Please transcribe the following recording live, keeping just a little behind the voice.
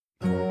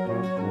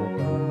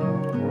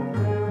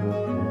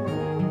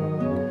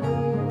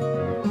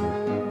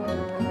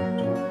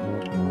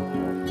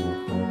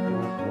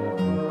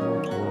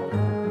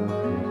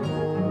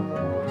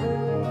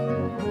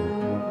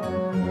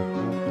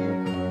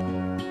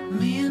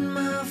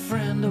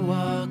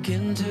walk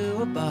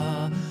into a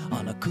bar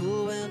on a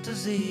cool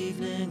winter's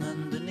evening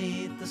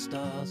underneath the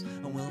stars,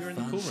 and we'll You're in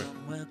the find cool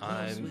somewhere room.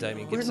 close I'm we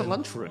Damien all We're in the Gibson.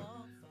 lunchroom.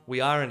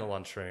 We are in a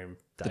lunchroom,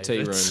 The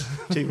David. tea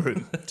room. Tea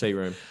room. Tea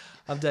room.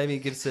 I'm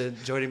Damien Gibson.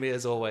 Joining me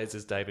as always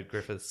is David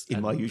Griffiths. In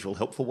And my usual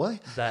helpful way.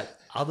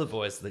 that other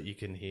voice that you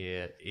can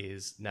hear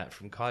is Nat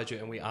from Kaiju,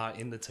 and we are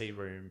in the tea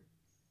room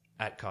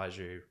at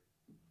Kaiju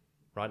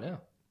right now.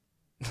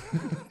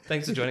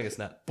 Thanks for joining us,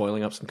 Nat.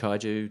 Boiling up some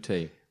kaiju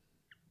tea.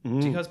 Do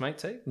you guys make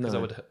tea? Because No.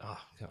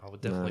 I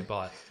would definitely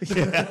buy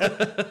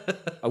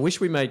it. I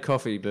wish we made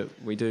coffee, but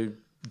we do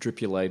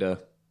drip you later.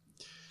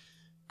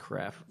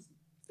 Crap.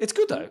 It's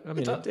good though. I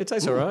mean, it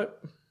tastes all right.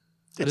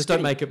 I just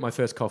don't make it my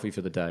first coffee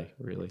for the day,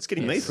 really. It's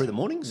getting me through the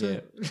morning, so.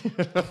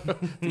 Yeah.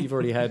 You've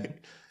already had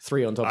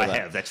 3 on top of I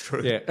that. have, that's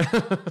true. Yeah.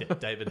 Yeah,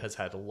 David has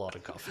had a lot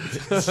of coffee.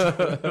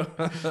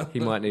 He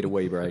might need a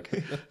wee break.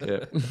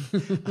 Yeah.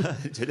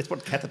 So that's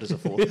what catheters are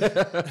for.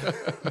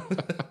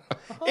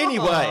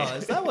 Anyway, Oh,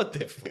 is that what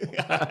they're for?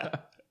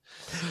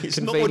 it's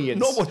Convenience.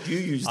 not what you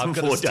use them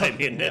for,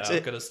 Damien. That's I've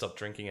it. got to stop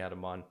drinking out of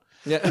mine.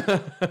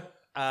 Yeah.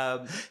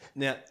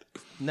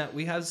 Now,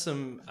 we have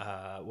some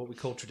what we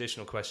call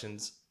traditional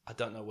questions. I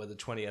don't know whether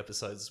 20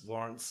 episodes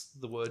warrants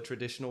the word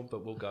traditional,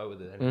 but we'll go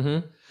with it anyway.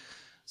 Mm-hmm.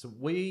 So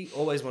we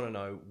always want to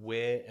know,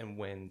 where and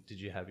when did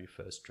you have your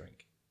first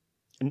drink?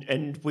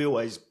 And we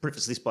always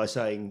preface this by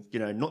saying,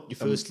 not your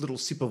first little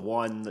sip of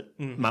wine that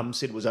Mum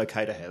said was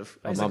okay to have.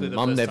 Basically the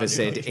Mum first never time you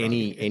said got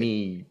drunk.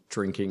 any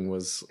drinking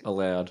was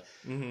allowed.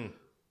 Mm-hmm.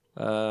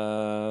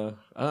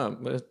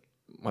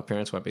 My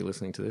parents won't be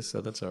listening to this, so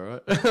that's all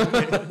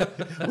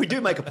right. We do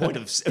make a point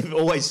of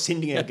always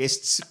sending our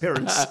guests'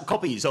 parents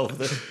copies of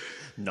the...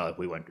 No,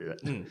 we won't do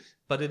that.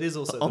 But it is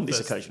also On the this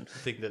first occasion.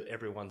 thing that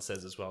everyone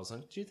says as well. So,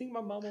 do you think my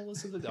mum will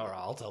listen to this? All right,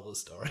 I'll tell the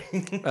story.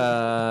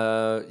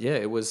 Yeah,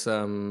 it was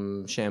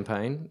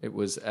champagne. It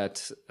was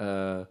at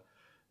the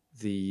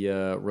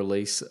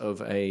release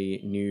of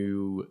a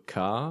new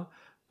car.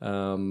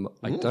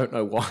 I don't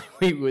know why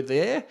we were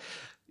there.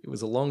 It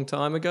was a long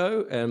time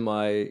ago, and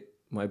my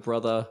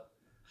brother...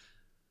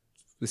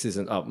 This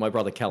isn't... Oh, my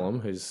brother Callum,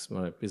 who's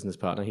my business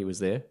partner, he was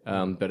there.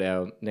 But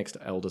our next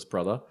eldest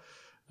brother...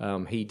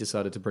 he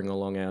decided to bring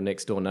along our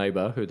next door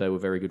neighbour, who they were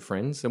very good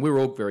friends, and we were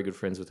all very good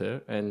friends with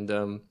her.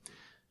 And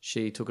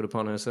she took it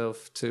upon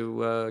herself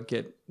to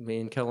get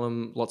me and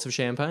Callum lots of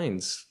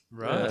champagnes.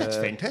 Right. That's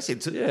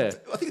fantastic. So yeah.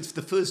 I think it's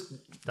the first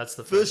That's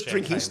the first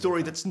champagne drinking story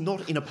we've had. that's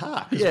not in a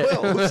park as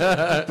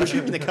well.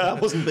 Presuming the car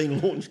wasn't being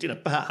launched in a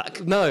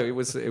park. No, it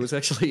was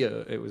actually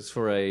it was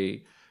for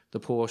the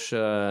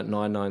Porsche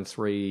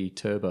 993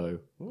 Turbo.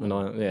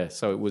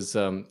 So it was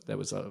that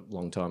was a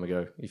long time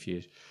ago. If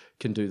you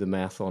can do the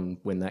math on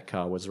when that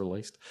car was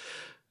released.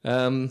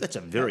 That's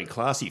a very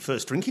classy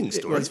first drinking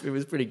story. It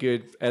was pretty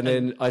good. And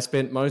then I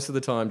spent most of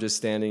the time just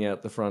standing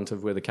out the front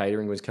of where the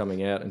catering was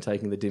coming out and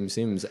taking the dim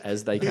sims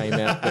as they came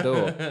out the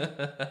door.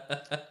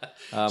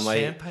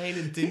 Champagne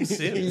and dim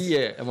sims.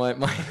 Yeah,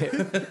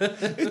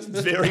 It's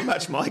very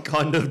much my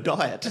kind of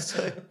diet.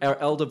 So. our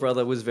elder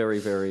brother was very,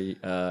 very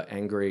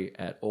angry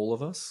at all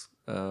of us,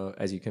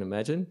 as you can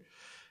imagine.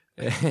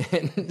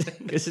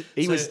 And 'cause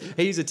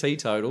he's a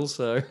teetotal,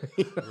 so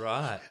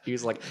Right. he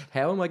was like,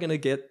 "How am I going to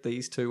get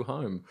these two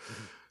home?"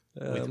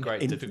 With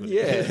great difficulty.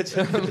 Yeah,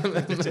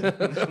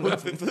 Well,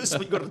 first,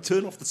 we've got to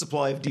turn off the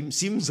supply of dim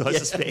sims, I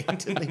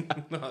suspect.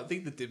 No, I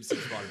think the dim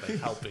sims might have been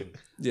helping.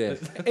 yeah.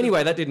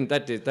 Anyway,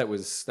 that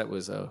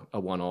was a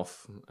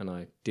one-off, and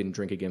I didn't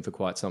drink again for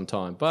quite some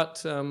time.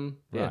 But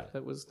Right.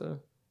 that was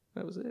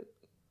it.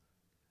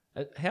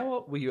 How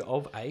old, were you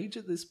of age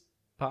at this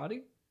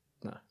party?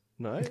 No.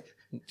 No?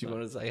 Do you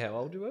want to say how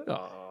old you were?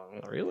 Oh,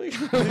 not really?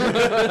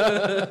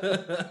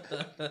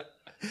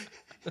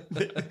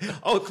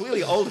 Oh,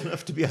 clearly old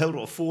enough to be able to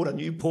afford a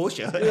new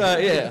Porsche.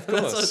 Yeah, of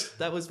course.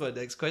 That was my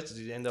next question.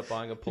 Did you end up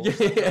buying a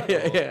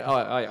Porsche? Yeah.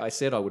 I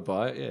said I would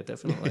buy it. Yeah,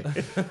 definitely.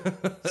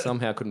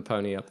 Somehow couldn't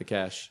pony up the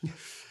cash.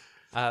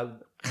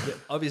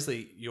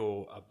 Obviously,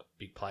 you're a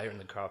big player in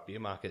the craft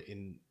beer market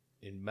in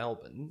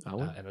Melbourne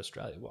and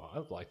Australia. Well,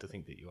 I'd like to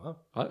think that you are.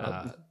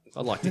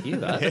 I'd like to hear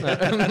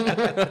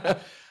that.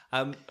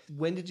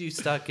 When did you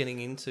start getting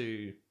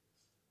into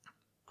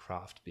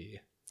craft beer?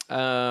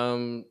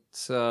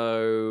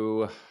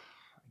 So, I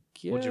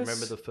guess... Or do you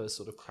remember the first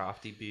sort of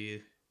crafty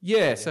beer?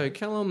 Yeah, so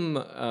Callum,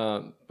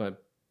 my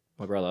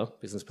brother,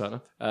 business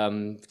partner,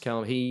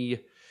 Callum,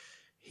 he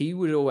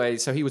would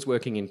always... So he was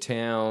working in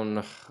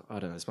town, I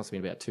don't know, this must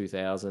have been about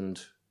 2000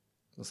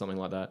 or something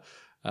like that.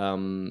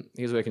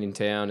 He was working in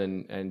town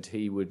and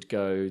he would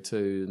go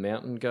to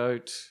Mountain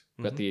Goat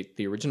at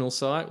the original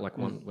site, like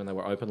when they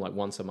were open, like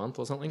once a month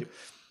or something.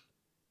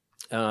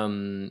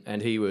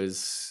 And he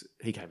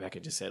came back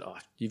and just said, "Oh,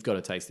 you've got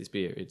to taste this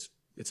beer.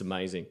 It's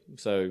amazing."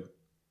 So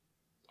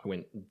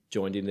I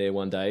joined in there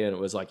one day, and it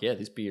was like, "Yeah,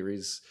 this beer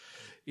is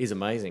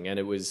amazing." And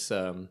it was,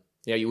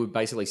 you were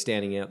basically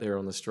standing out there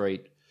on the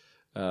street,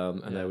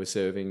 and they were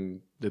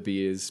serving the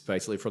beers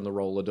basically from the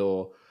roller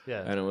door.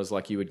 Yeah. And it was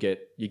like you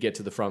get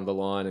to the front of the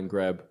line and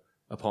grab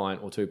a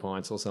pint or 2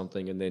 pints or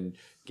something, and then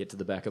get to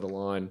the back of the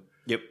line.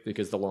 Yep.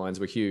 Because the lines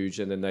were huge,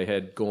 and then they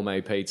had gourmet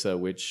pizza,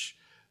 which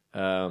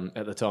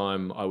at the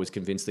time I was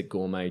convinced that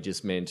gourmet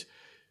just meant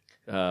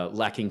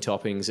lacking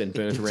toppings and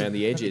burnt around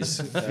the edges.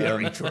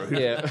 Very true.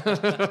 Yeah.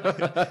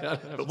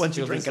 But once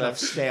you drink enough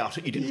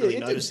stout, you didn't really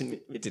notice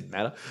it. It didn't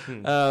matter.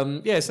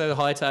 So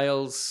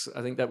Hightails,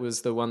 I think that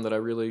was the one that I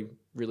really,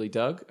 really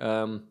dug.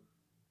 And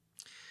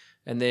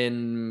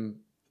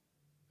then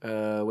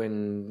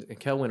when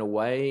Cal went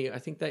away, I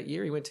think that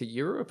year he went to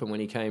Europe, and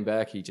when he came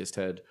back, he just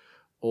had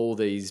all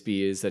these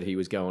beers that he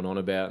was going on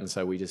about, and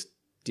so we just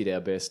did our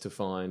best to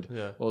find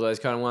all those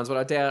kind of ones.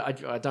 But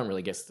I don't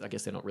really guess. I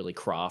guess they're not really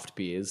craft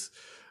beers,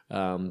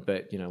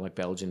 but like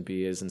Belgian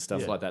beers and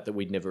stuff like that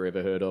we'd never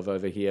ever heard of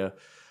over here.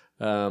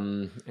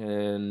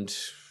 And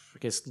I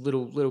guess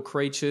Little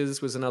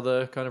Creatures was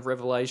another kind of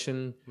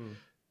revelation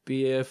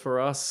beer for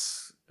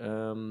us.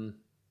 And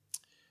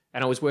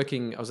I was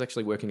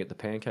actually working at the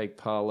Pancake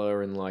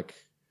Parlour in I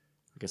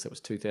guess that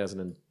was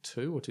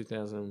 2002 or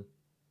 2000.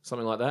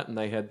 Something like that, and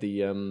they had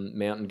the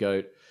Mountain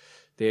Goat,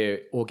 their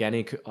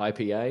organic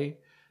IPA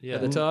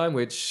at the time.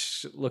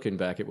 Which, looking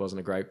back, it wasn't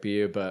a great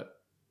beer, but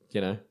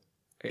it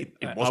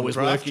wasn't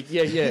draft.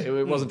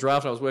 It wasn't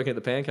draft. I was working at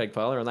the Pancake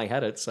Parlour, and they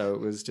had it, so it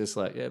was just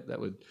that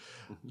would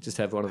just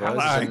have one of those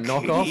as a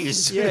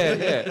knockoff.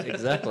 Yeah,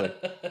 exactly.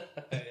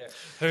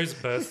 Whose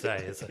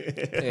birthday is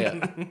it?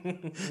 Yeah.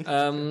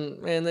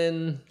 And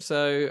then,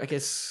 so I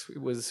guess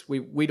it was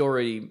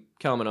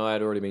Calum and I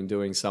had already been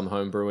doing some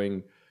home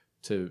brewing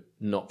to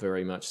not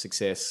very much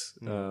success,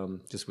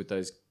 just with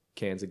those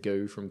cans of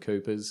goo from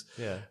Cooper's.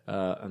 Yeah.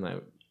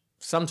 And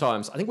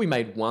sometimes, I think we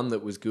made one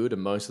that was good,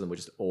 and most of them were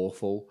just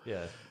awful.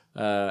 Yeah.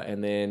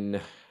 And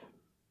then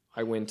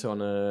I went on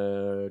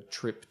a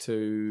trip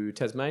to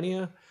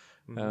Tasmania.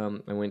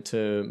 I went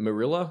to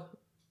Marilla,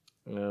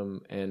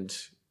 and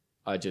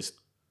I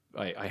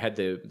had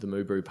the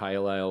Moo Brew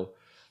Pale Ale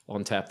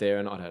on tap there,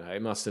 and I don't know,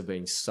 it must have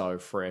been so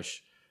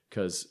fresh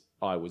because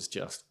I was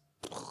just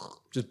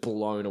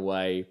blown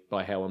away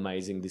by how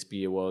amazing this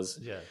beer was.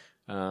 Yeah.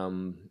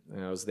 And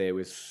I was there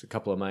with a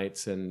couple of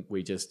mates, and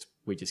we just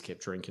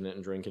kept drinking it.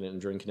 And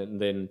then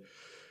when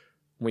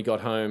we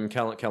got home,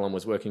 Callum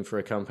was working for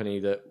a company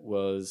that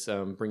was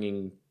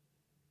bringing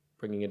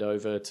it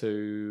over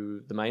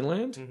to the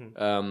mainland.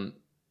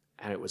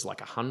 And it was like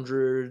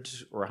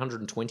 $100 or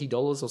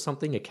 $120 or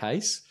something a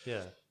case.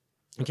 Yeah.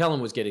 And Callum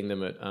was getting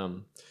them at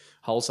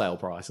wholesale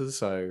prices,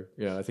 so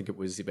I think it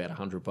was about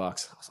 $100. I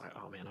was like,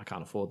 oh man, I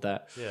can't afford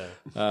that. Yeah.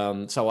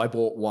 So I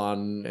bought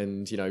one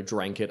and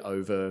drank it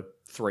over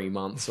 3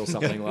 months or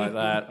something like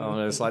that. And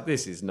I was like,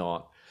 this is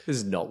not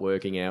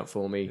working out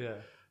for me. Yeah.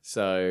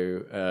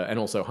 So and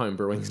also home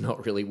brewing's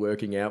not really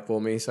working out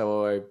for me.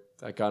 So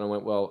I kind of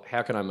went, well,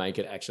 how can I make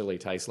it actually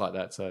taste like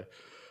that? So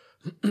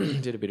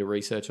did a bit of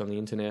research on the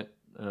internet,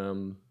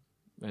 and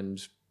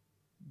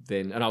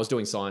I was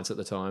doing science at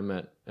the time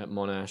at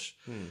Monash,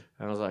 and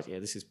I was like, yeah,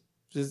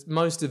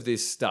 most of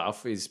this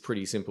stuff is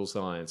pretty simple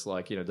science.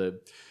 Like,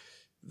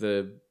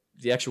 the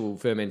actual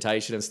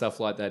fermentation and stuff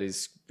like that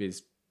is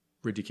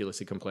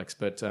ridiculously complex,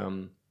 but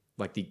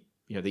like the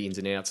ins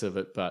and outs of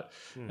it. But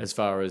as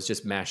far as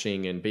just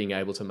mashing and being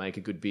able to make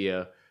a good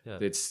beer,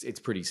 it's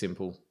pretty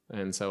simple.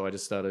 And so I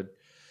just started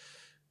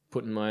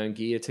putting my own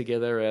gear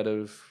together out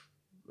of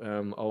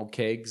old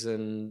kegs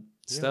and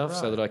stuff,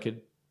 so that I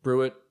could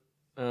brew it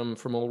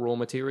from all raw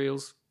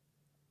materials.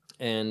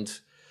 And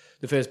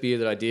the first beer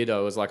that I did, I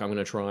was like, I'm going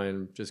to try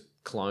and just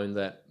clone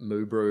that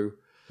Moo Brew.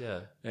 Yeah.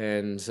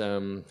 And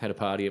had a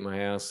party at my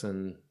house,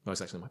 and well, it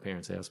was actually my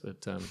parents' house, but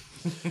it's all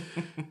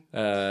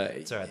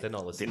right, they're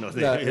not listening.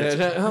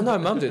 No,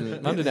 Mum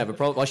didn't have a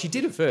problem. Well, she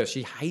did at first.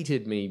 She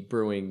hated me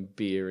brewing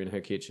beer in her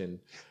kitchen.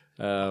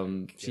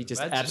 She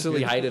just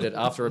absolutely hated it.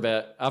 After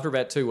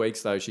about 2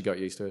 weeks, though, she got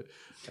used to it,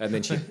 and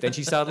then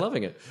she started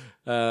loving it.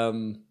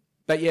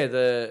 But yeah,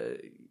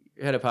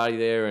 had a party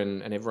there,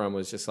 and everyone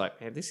was just like,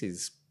 "Man, this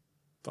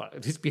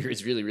beer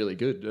is really, really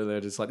good." And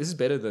they're just like, "This is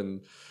better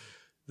than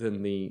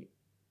the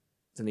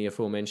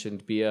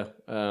aforementioned beer."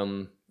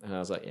 And I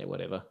was like, "Yeah,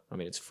 whatever. I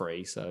mean, it's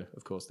free, so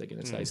of course they're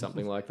going to say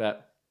something like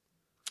that."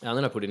 And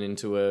then I put it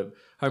into a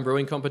home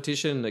brewing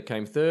competition that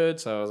came third.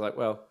 So I was like,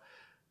 "Well,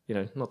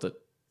 not that."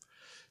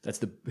 That's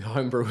the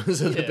home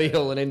brewers are the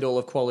be-all and end-all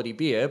of quality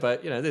beer,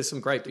 but there's some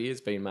great beers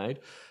being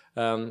made.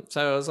 So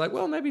I was like,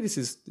 well, maybe this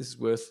is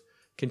worth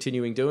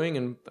continuing doing,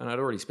 and I'd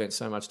already spent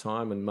so much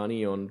time and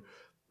money on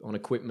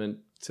equipment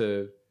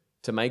to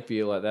make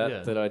beer like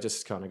that that I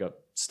just kind of got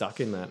stuck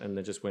in that, and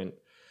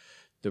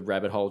the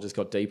rabbit hole just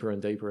got deeper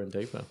and deeper and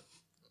deeper.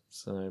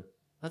 So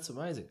that's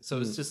amazing. So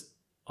it's just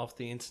off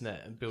the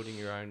internet and building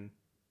your own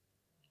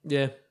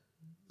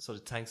sort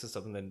of tanks and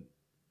stuff, and then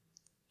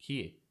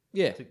here.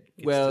 Yeah,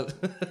 well,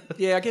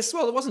 I guess,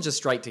 it wasn't just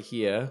straight to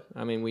here.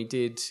 I mean, we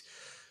did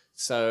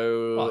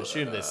So I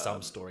assume there's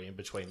some story in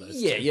between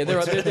those. yeah,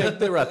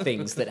 there are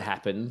things that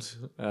happened.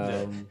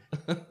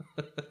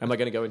 Am I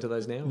going to go into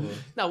those now? Or?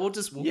 No, we'll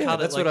Yeah, cut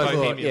it that's like what I thought.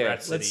 Bohemian Yeah,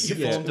 Rhapsody. You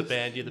yeah. formed a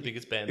band, you're the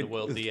biggest band in the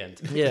world, the end.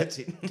 Yeah,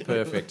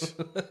 perfect.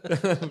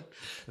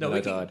 No,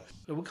 I died.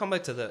 We'll come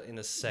back to that in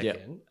a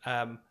second.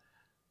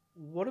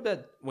 What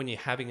about when you're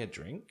having a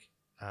drink?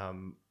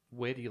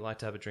 Where do you like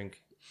to have a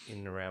drink in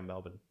and around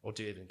Melbourne? Or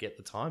do you even get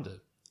the time to go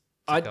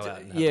out and have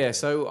a drink?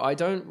 So I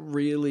don't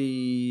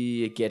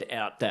really get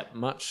out that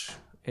much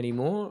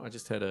anymore. I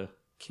just had a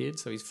kid,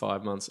 so he's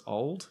 5 months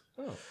old.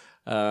 Oh.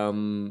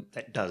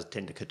 That does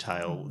tend to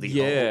curtail the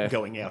Yeah. whole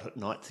going out at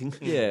night thing.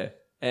 Yeah.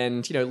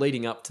 And,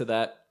 leading up to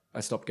that,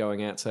 I stopped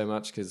going out so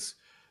much because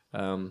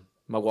my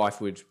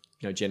wife would,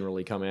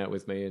 generally come out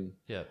with me and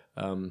Yeah.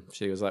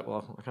 she was like,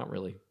 well, I can't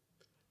really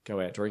go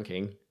out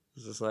drinking.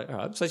 It's just like, all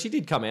right. So she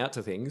did come out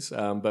to things,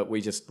 but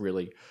we just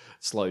really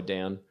slowed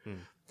down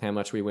how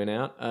much we went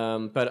out.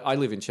 But I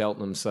live in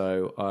Cheltenham,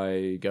 so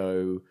I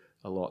go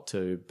a lot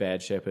to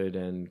Bad Shepherd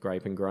and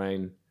Grape and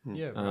Grain.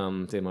 Yeah.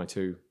 Right. They're my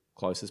two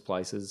closest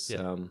places.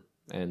 Yeah.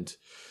 And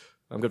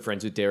I'm good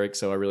friends with Derek,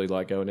 so I really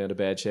like going down to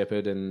Bad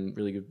Shepherd and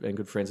really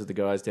good friends with the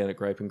guys down at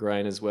Grape and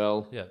Grain as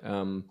well.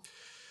 Yeah.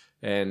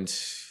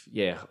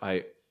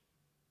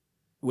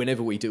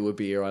 Whenever we do a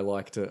beer, I'm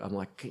like,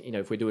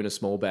 if we're doing a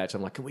small batch,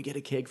 I'm like, can we get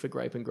a keg for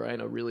Grape and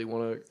Grain? I really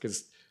want to,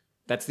 because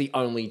that's the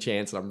only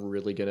chance that I'm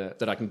really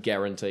that I can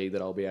guarantee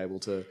that I'll be able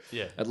to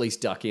at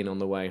least duck in on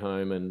the way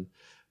home and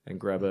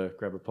grab a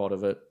pot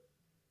of it.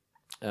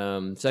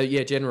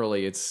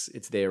 Generally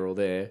it's there or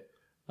there.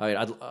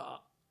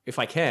 If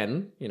I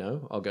can,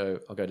 I'll go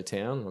to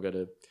town. I'll go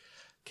to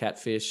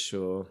Catfish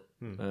or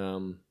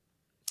been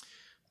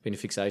to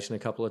Fixation a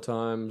couple of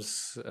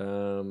times.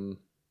 We're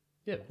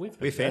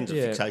fans of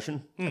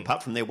Fixation,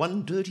 apart from their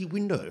one dirty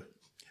window.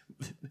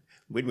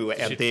 When we were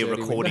out there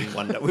recording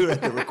one day, we were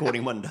out there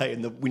recording one day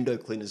and the window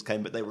cleaners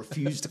came, but they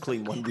refused to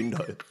clean one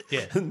window.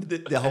 Yeah. And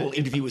the whole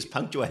interview was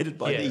punctuated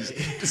by these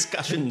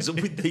discussions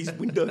with these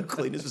window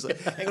cleaners. It was like,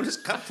 hang on,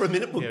 just cut for a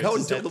minute. We'll go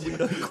and tell the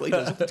window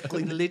cleaners to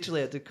clean We it.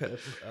 literally had to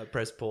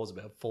press pause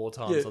about 4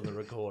 times on the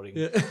recording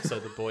so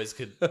the boys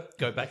could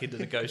go back into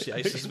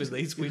negotiations with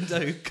these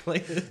window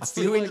cleaners.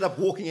 You ended up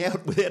walking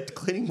out without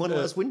cleaning one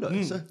last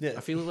window. So. I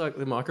feel like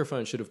the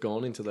microphone should have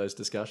gone into those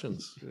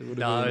discussions. It would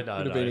No. have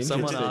been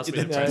Someone interesting. asked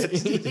me to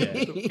press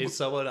if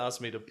someone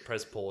asked me to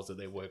press pause at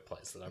their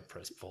workplace, then I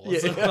press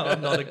pause. I'm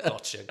not a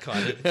gotcha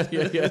kind of.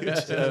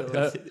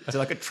 It's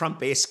like a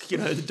Trump-esque,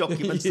 the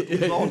documents that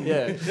live on,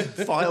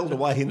 filed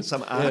away in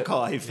some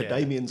archive for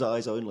Damien's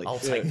eyes only. I'll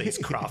take these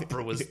craft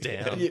brewers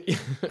down.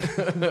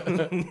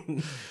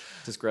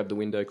 Just grab the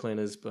window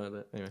cleaners,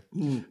 but anyway.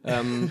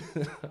 I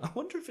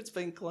wonder if it's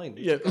been cleaned.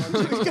 Yeah.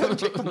 Go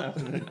check them out.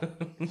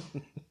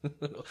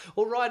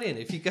 Or write in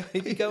if you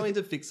go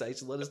into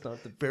Fixation, let us know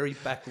if the very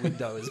back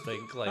window has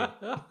been cleaned.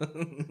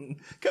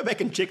 Go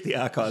back and check the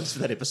archives for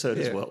that episode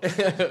as well.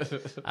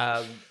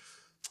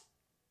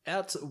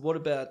 What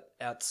about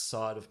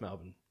outside of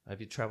Melbourne? Have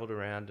you travelled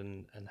around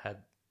and had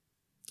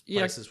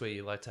places where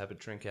you like to have a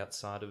drink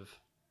outside of?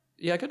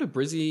 Yeah, I go to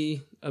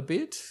Brizzy a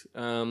bit.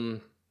 I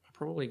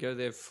probably go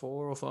there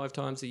 4 or 5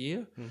 times a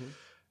year.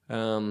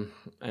 Mm-hmm.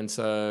 And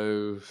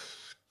so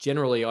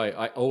generally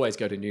I always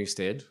go to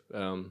Newstead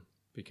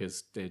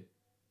because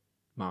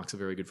Mark's a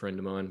very good friend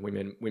of mine.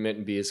 We met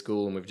in beer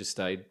school and we've just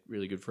stayed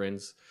really good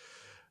friends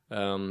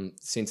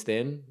since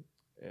then.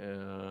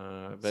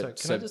 Can I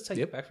just take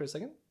you back for a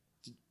second?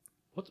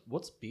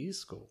 What's beer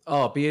school?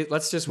 Oh, beer.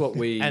 That's just what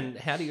we. And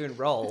how do you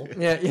enroll?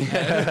 Yeah.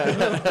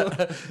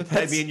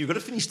 Damien, you've got to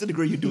finish the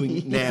degree you're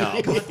doing now.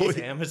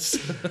 Damn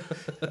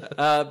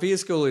it. Beer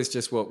school is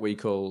just what we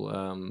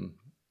call.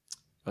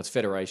 It's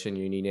Federation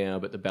Uni now,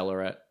 but the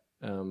Ballarat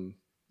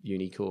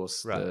uni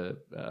course, right.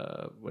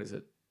 What is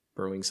it?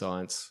 Brewing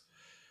Science,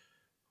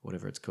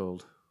 whatever it's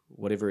called,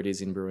 whatever it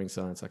is in Brewing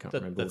Science, I can't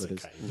remember what it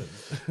is.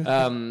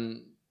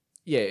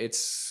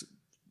 It's.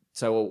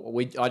 So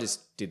I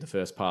just did the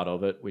first part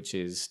of it, which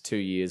is 2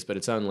 years, but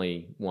it's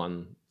only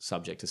one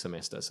subject a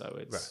semester. So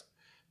it's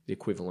the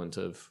equivalent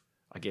of,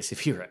 I guess,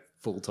 if you're at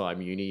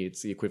full-time uni,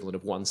 it's the equivalent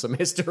of one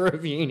semester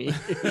of uni.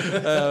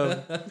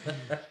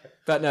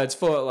 But no, it's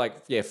one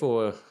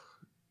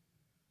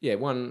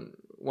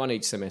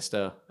each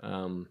semester.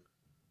 So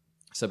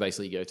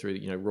basically you go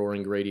through, raw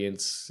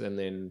ingredients and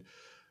then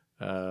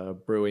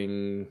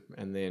brewing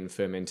and then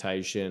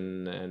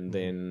fermentation and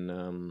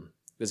then...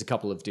 there's a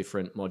couple of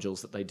different modules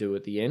that they do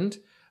at the end.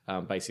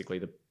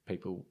 Basically,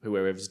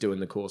 whoever's doing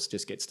the course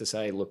just gets to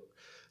say, look,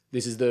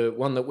 this is the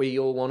one that we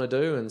all want to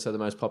do. And so the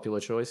most popular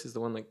choice is the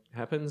one that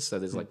happens. So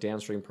there's like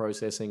downstream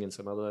processing and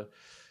some other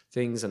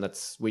things. And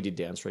we did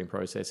downstream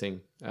processing.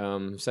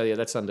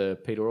 That's under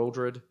Peter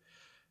Aldred.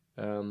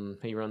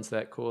 He runs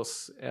that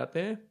course out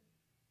there.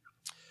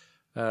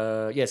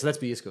 So that's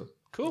beer school.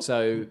 Cool.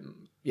 So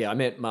I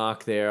met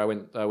Mark there.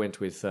 I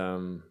went with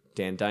Dan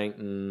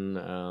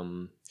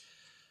Dainton,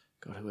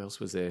 God, who else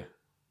was there?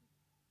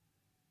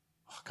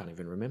 I can't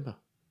even remember.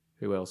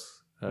 Who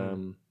else?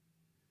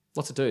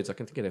 Lots of dudes. I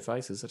can think of their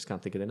faces. I just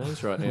can't think of their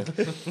names right now.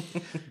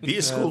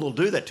 Beer school will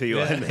do that to you,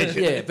 I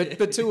imagine. Yeah,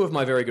 but two of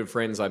my very good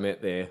friends I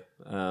met there.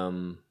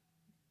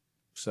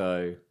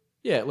 So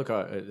yeah, look,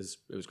 it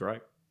was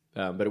great.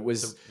 But it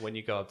was when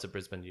you go up to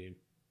Brisbane, you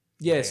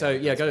go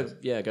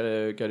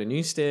to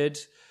Newstead.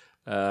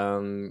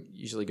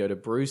 Usually go to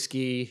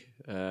Brewski.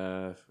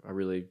 I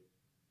really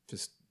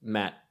just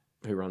Matt,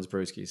 who runs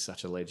Brewski, is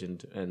such a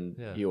legend, and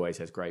he always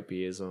has great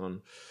beers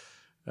on.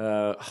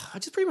 I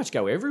just pretty much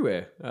go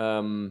everywhere.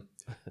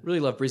 Really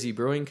love Brizzy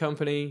Brewing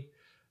Company.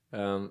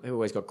 They've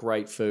always got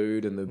great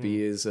food, and the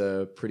beers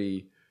are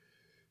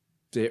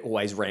they're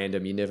always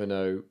random. You never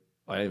know.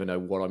 I don't even know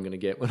what I'm going to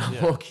get when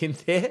I walk in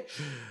there.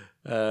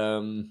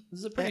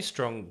 There's a pretty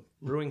strong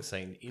brewing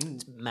scene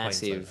in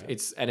massive.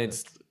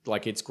 Queensland,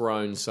 right? It's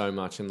grown so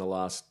much in the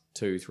last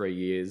 2-3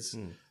 years.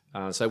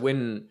 So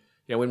when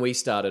we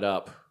started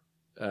up,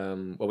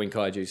 when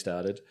Kaiju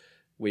started,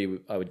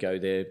 I would go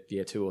there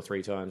 2 or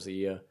 3 times a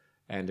year,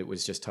 and it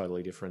was just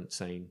totally different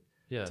scene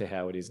to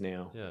how it is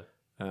now. Yeah.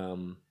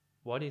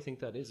 Why do you think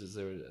that is? Is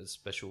there a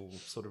special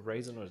sort of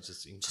reason, or it's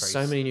just increased?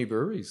 So many new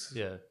breweries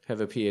have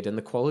appeared, and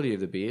the quality of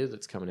the beer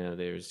that's coming out of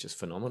there is just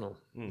phenomenal.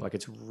 Like,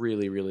 it's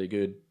really, really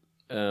good.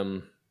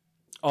 The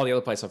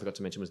other place I forgot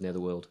to mention was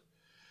Netherworld.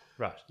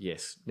 Right.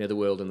 Yes,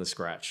 Netherworld and the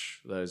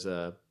Scratch. Those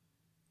are...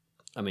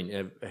 I mean,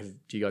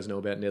 do you guys know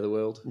about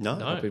Netherworld? No.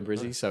 Up in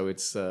Brizzy? No. So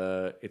it's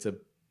a...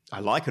 I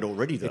like it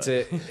already, though.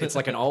 It's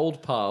like an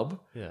old pub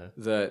Yeah.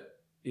 that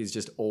is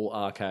just all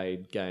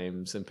arcade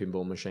games and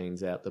pinball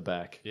machines out the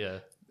back. Yeah.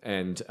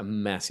 And a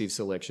massive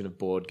selection of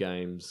board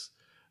games.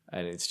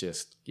 And it's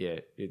just,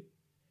 it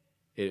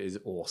is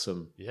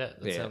awesome. Yeah.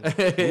 Sounds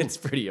it's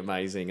pretty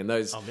amazing. And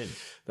those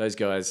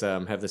guys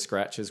have the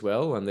Scratch as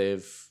well. And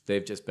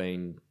they've just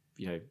been,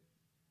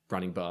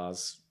 running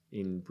bars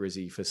in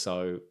Brizzy for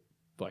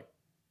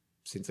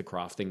since the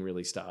crafting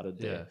really started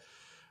there.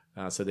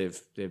 Yeah. So they've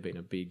been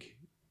a big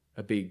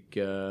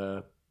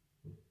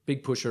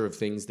pusher of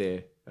things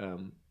there,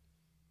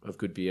 of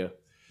good beer.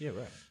 Yeah,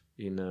 right.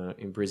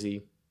 In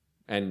Brizzy,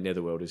 and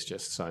Netherworld is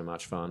just so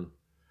much fun.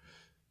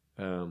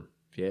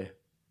 Yeah,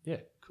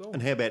 cool.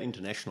 And how about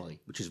internationally,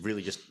 which is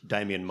really just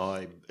Damien,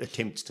 my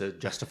attempts to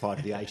justify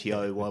to the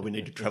ATO why we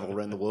need to travel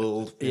around the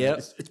world. Yeah,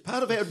 it's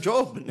part of our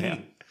job now.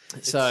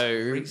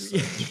 So,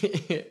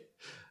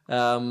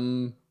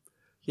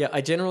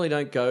 I generally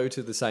don't go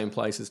to the same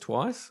places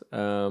twice,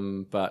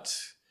 but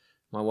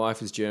my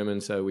wife is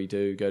German, so we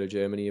do go to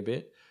Germany a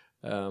bit,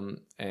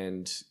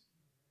 and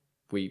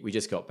we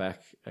just got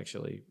back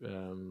actually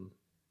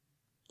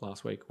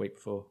last week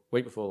before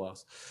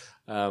last,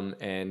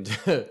 and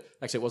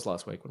actually it was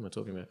last week. What am I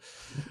talking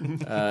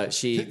about?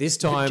 This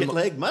time jet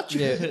lag much?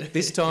 Yeah,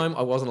 this time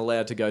I wasn't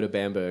allowed to go to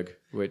Bamberg,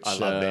 which I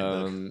love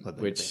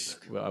Bamberg.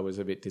 I was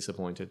a bit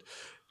disappointed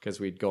because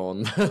we'd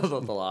gone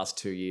the last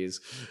 2 years.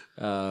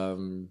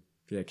 Callum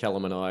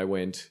and I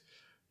went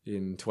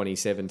in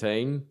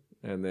 2017,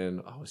 and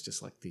then I was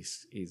just like,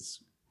 this is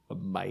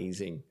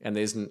amazing. And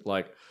there's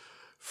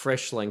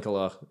fresh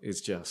Schlenkerler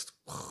is just,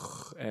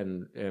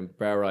 and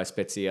Brauerei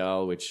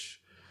Spezial,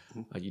 which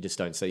you just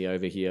don't see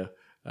over here.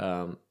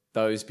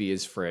 Those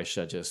beers fresh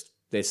are just,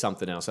 there's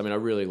something else. I mean, I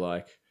really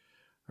like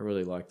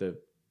the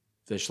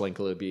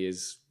Schlenkerler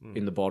beers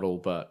in the bottle,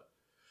 but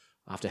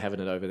after having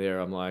it over there,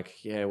 I'm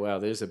like, yeah, wow,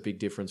 there's a big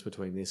difference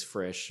between this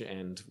fresh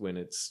and when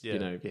it's,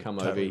 come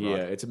totally over here.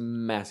 Right. It's a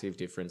massive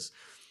difference.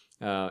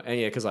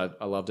 Because I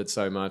loved it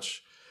so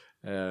much.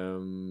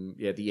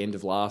 At the end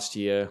of last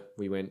year,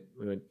 we went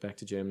back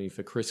to Germany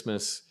for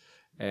Christmas,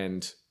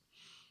 and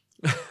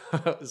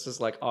it's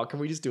just like, can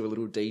we just do a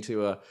little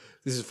detour?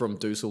 This is from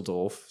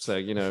Dusseldorf, so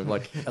a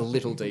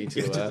little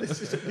detour,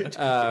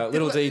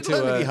 little detour.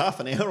 It'll only be half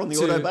an hour on the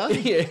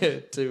autobahn. Yeah,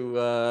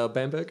 to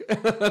Bamberg,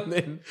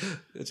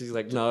 and she's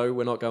like, no,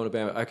 we're not going to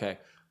Bamberg. Okay.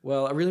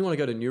 Well, I really want to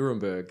go to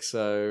Nuremberg,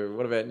 so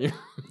what about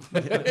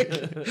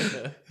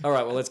Nuremberg? All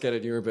right, well, let's go to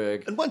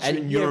Nuremberg. And once you're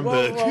in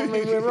Nuremberg...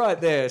 we're right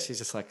there. She's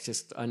just like,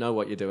 I know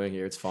what you're doing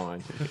here. It's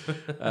fine.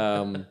 We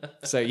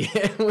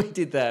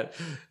did that.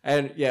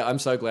 And, I'm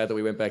so glad that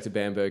we went back to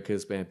Bamberg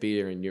because,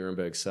 beer in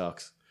Nuremberg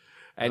sucks.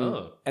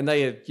 And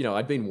they had,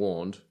 I'd been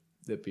warned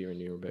that beer in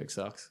Nuremberg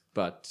sucks.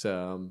 But,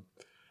 the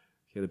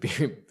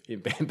beer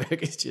in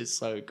Bamberg is just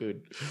so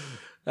good.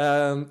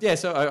 So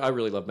I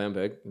really love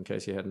Bamberg, in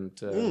case you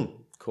hadn't...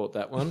 caught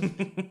that one.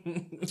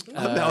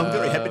 I'm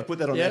very happy to put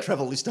that on our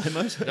travel list,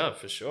 Amos. No,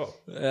 for sure.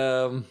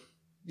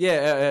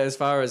 As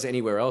far as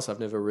anywhere else, I've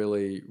never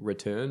really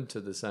returned to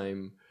the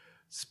same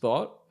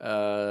spot.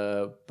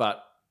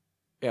 But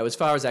as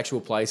far as actual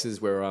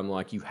places where I'm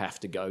like, you have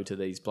to go to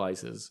these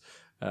places.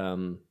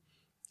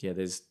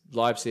 There's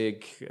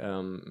Leipzig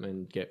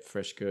and get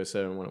fresh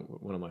Curser, and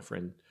one of my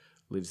friends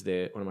lives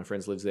there. One of my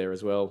friends lives there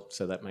as well,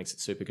 so that makes it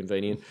super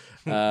convenient.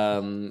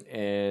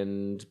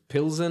 And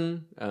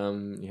Pilsen,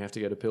 you have to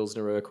go to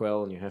Pilsner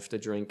Urquell, and you have to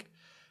drink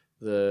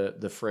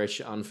the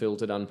fresh,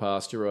 unfiltered,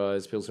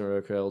 unpasteurized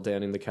Pilsner Urquell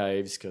down in the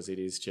caves because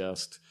it's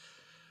just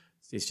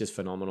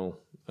phenomenal.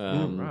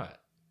 Right.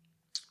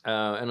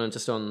 And I'm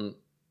just on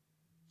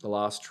the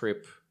last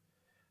trip.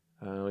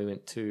 We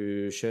went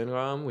to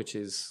Schönraum, which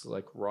is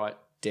like right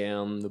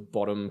down the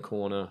bottom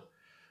corner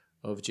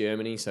of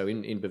Germany. So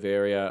in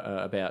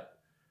Bavaria, about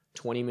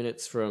 20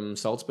 minutes from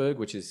Salzburg,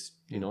 which is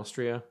in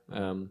Austria.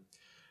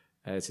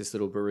 It's this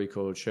little brewery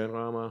called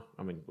Schönraumer.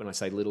 I mean, when I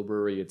say little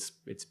brewery, it's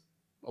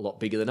a lot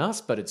bigger than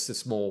us, but it's a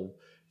small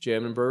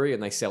German brewery,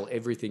 and they sell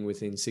everything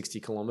within 60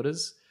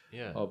 kilometres.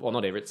 Yeah. Well,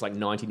 not every. It's like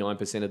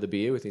 99% of the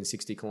beer within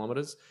 60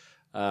 kilometres.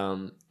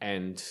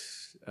 German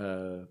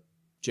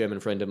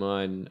friend of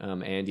mine,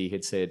 Andy,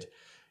 had said,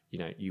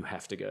 you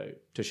have to go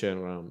to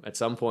Schönraum at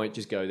some point.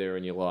 Just go there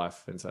in your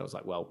life. And so I was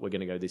like, well, we're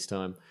going to go this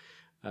time.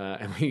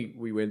 And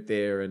we went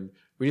there, and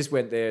we just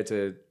went there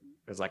to.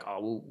 It was like,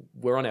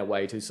 we're on our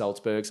way to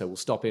Salzburg, so we'll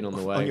stop in on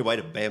the way. On your way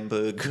to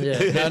Bamberg.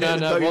 Yeah,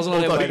 no, it wasn't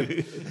on our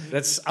way.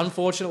 That's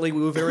unfortunately,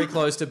 we were very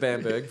close to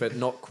Bamberg, but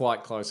not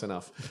quite close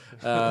enough.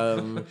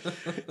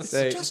 It's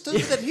just over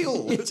that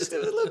hill.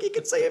 Look, you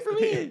can see it from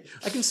here.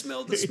 I can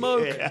smell the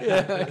smoke.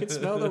 Yeah, I can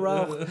smell the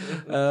rauch.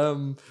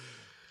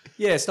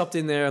 Stopped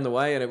in there on the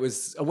way, and it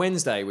was a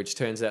Wednesday, which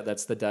turns out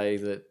that's the day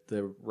that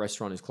the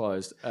restaurant is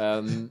closed,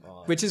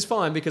 which is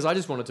fine because I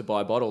just wanted to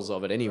buy bottles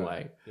of it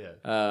anyway. Right.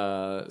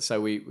 Yeah.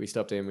 So we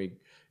stopped in, we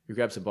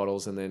grabbed some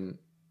bottles, and then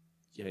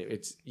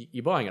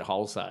you're buying it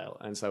wholesale,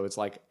 and so it's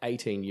like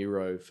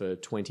 €18 for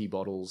 20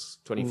 bottles,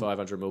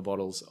 2,500ml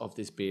bottles of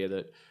this beer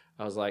that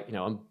I was like,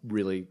 I'm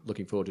really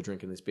looking forward to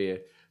drinking this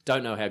beer.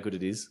 Don't know how good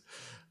it is.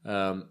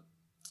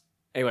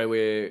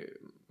 Anyway,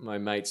 my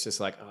mate's just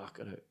like,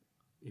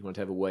 you want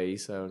to have a wee,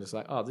 so I'm just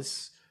like, I'm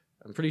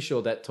pretty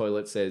sure that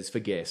toilet says for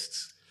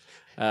guests.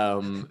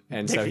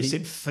 And so he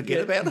said,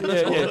 forget about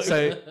it. Yeah.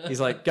 So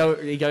he's like, go.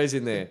 He goes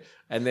in there,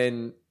 and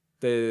then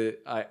there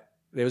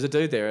was a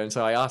dude there, and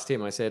so I asked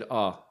him. I said,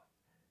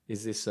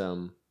 is this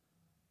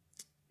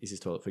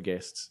toilet for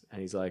guests? And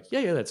he's like,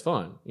 yeah, that's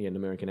fine. He had an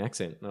American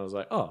accent, and I was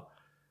like,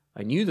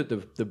 I knew that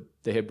the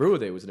head brewer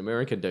there was an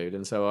American dude,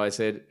 and so I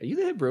said, are you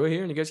the head brewer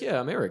here? And he goes, yeah,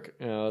 I'm Eric.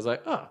 And I was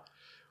like,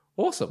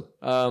 awesome.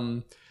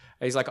 And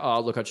he's like,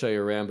 look, I'd show you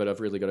around, but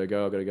I've really got to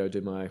go. I've got to go do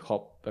my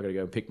hop. I've got to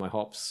go and pick my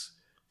hops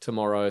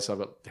tomorrow, so I've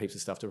got heaps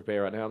of stuff to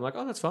prepare right now. I'm like,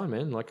 that's fine,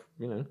 man. Like,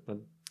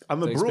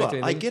 I'm a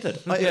brewer. I get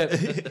it.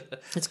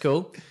 It's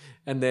cool.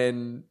 And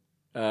then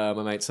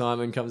my mate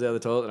Simon comes out of the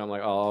toilet, and I'm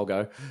like, I'll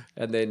go.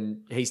 And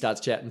then he starts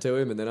chatting to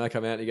him, and then I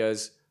come out, and he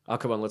goes,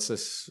 come on,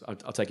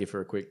 I'll take you for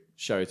a quick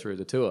show through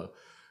the tour.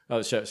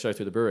 Show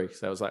through the brewery.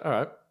 So I was like, all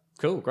right,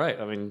 cool, great.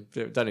 I mean,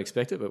 don't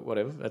expect it, but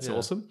whatever. That's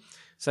awesome.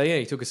 So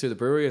he took us through the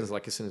brewery, and it's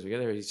like as soon as we get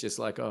there, he's just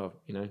like,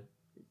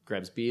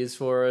 grabs beers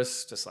for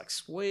us, just like,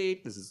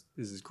 sweet, this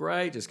is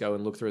great. Just go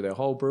and look through their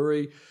whole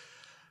brewery.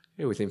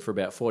 Yeah, with him for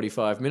about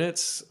 45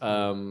 minutes.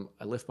 I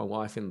left my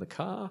wife in the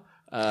car.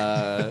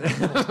 I'm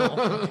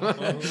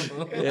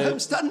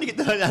starting to get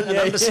an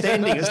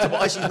understanding as to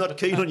why she's not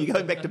keen on you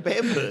going back to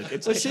Bamberg.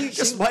 It's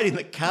just wait in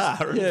the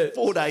car, and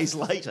 4 days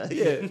later.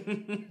 Yeah,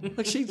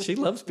 like she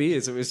loves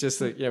beers. It was just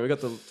that we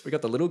got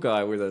the little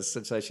guy with us,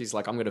 and so she's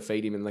like, I'm going to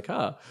feed him in the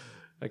car.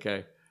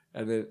 Okay.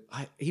 And then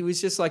he was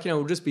just like,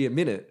 it'll just be a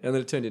minute. And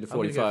then it turned into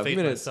 45 feed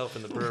minutes. Myself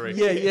in the brewery.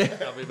 Yeah.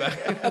 I'll be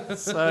back.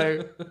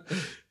 So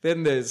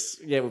then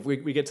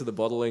we get to the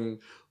bottling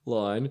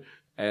line,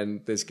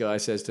 and this guy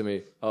says to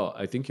me,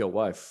 I think your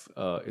wife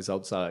is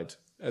outside.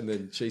 And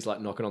then she's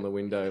like knocking on the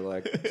window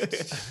like,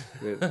 it's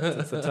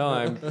the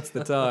time.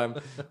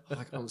 I'm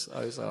like, I'm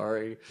so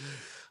sorry.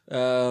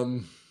 I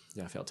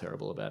felt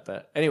terrible about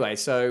that. Anyway,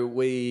 so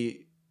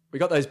we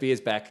got those beers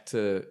back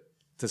to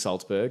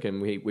Salzburg,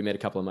 and we met a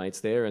couple of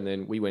mates there, and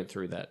then we went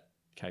through that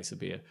case of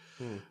beer.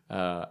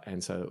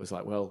 And so it was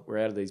like, well, we're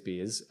out of these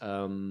beers. What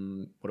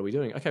are we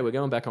doing? Okay, we're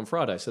going back on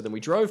Friday. So then we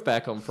drove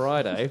back on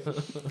Friday,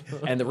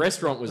 and the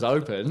restaurant was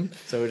open.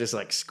 So we're just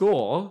like,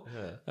 score.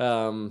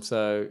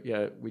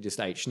 Yeah. We just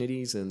ate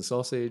schnitties and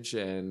sausage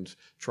and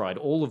tried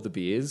all of the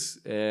beers,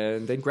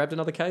 and then grabbed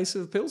another case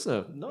of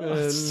Pilsner.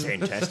 Nice.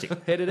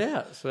 Fantastic. Headed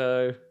out.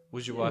 So...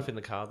 Was your wife in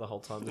the car the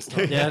whole time this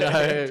time? Yeah,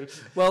 no.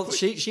 Well,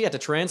 she had to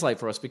translate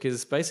for us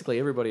because basically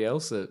everybody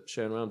else at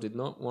Schönraum did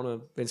not want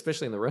to,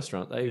 especially in the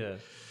restaurant. I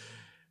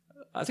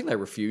think they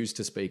refused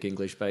to speak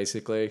English,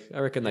 basically. I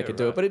reckon they could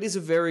do it. But it is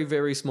a very,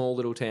 very small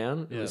little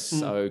town. It was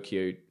so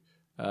cute.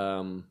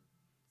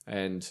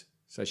 And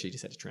so she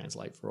just had to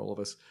translate for all of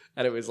us.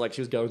 And it was like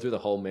she was going through the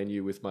whole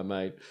menu with my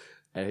mate.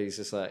 And he's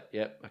just like,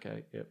 yep.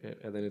 And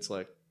then it's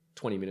like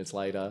 20 minutes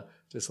later,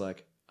 just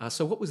like,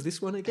 so what was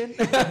this one again?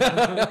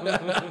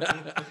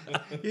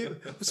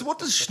 So what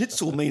does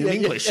schnitzel mean in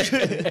English?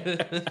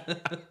 Yeah.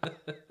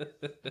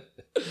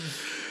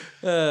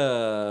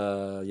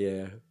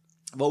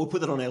 Well, we'll put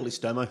that on our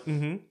list, Domo.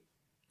 Mm-hmm.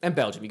 And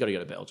Belgium. You got to go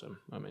to Belgium.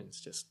 I mean,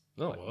 it's just...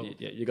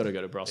 you got to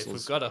go to Brussels. If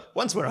we've got to...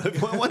 Once we're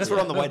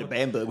on the way to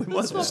Bamberg, we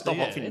might as well stop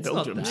off in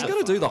Belgium. You got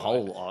to do the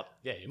whole lot.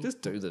 Yeah.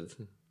 Just do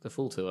the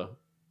full tour.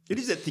 It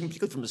is that thing,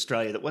 particularly from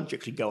Australia, that once you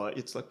actually go,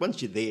 it's like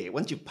once you're there,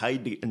 once you've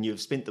paid and you've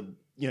spent the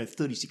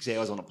 36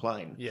 hours on a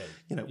plane. Yeah,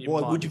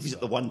 why would you visit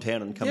the one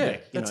town and come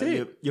back? That's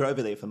it. You're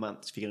over there for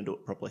months if you're going to do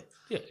it properly.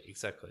 Yeah,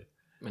 exactly.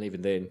 And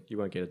even then, you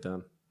won't get it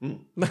done. We'll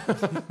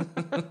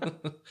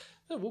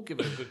give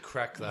it a good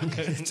crack, though.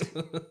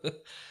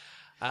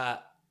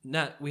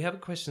 Nat, we have a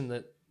question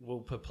that will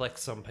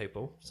perplex some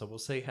people, so we'll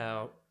see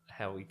how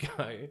we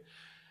go.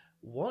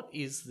 What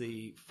is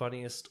the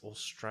funniest or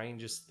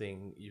strangest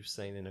thing you've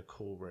seen in a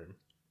cool room?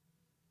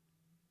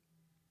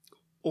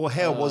 Or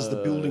how was the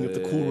building of the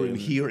cool room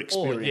here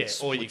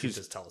experience? Or you can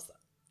just tell us that.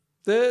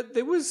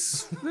 There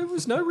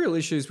was no real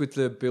issues with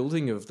the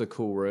building of the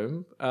cool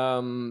room.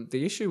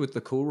 The issue with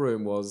the cool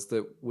room was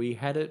that we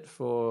had it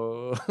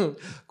for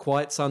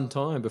quite some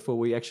time before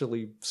we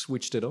actually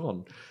switched it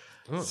on.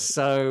 Oh.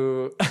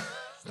 So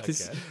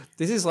this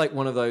is like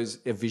one of those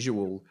a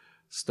visual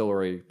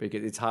story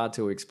because it's hard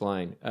to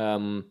explain.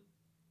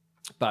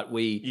 But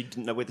you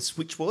didn't know where the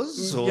switch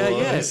was? Or?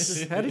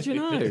 Yes. How did you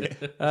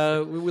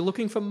know? We were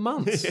looking for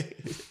months.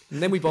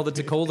 And then we bothered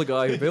to call the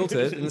guy who built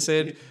it and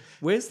said,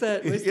 Where's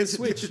the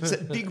switch? It's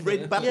that big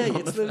red button.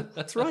 Yeah,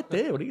 it's right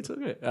there. What are you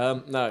talking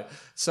about? No.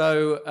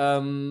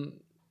 So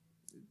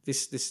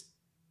this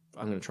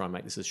I'm going to try and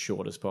make this as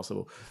short as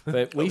possible.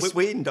 But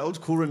we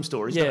indulge cool room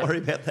stories. Yeah, don't worry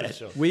about that.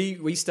 Sure.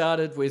 We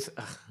started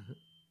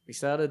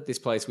this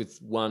place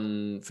with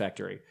one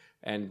factory,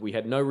 and we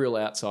had no real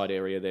outside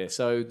area there.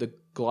 So the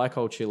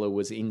glycol chiller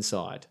was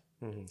inside.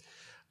 Mm-hmm.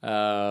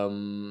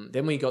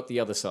 Then we got the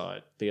other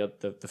side,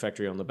 the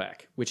factory on the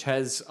back, which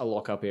has a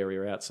lock-up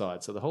area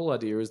outside. So the whole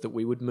idea is that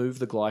we would move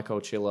the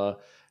glycol chiller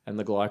and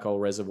the glycol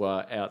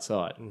reservoir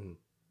outside. Mm-hmm.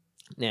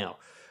 Now,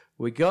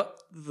 we got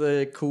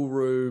the cool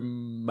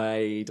room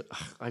made.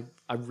 I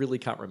really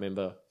can't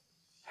remember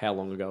how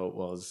long ago it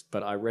was,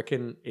 but I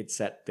reckon it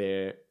sat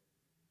there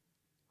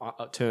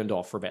turned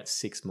off for about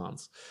 6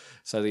 months.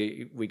 So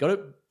we got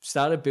it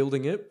started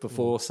building it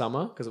before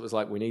summer because it was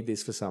like, we need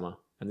this for summer.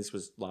 And this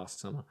was last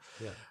summer.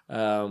 Yeah.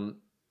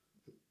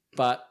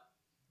 But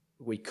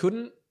we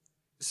couldn't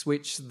we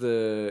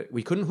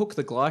couldn't hook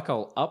the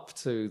glycol up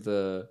to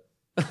the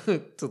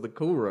to the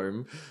cool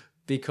room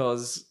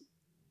because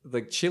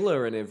the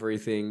chiller and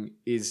everything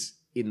is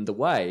in the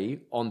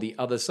way on the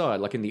other side,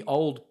 like in the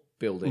old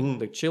building.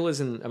 The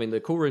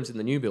the cool room's in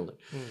the new building.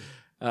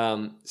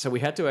 So we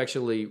had to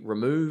actually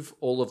remove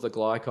all of the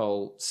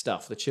glycol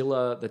stuff, the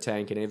chiller, the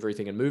tank and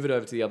everything, and move it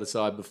over to the other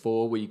side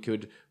before we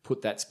could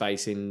put that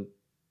space in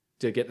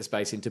to get the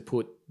space in to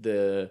put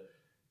the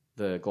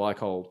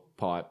glycol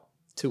pipe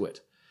to it.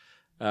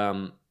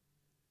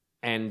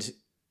 And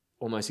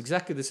almost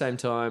exactly the same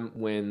time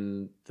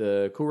when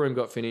the cool room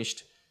got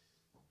finished,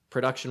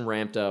 production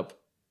ramped up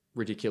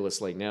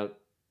ridiculously. Now,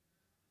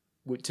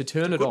 to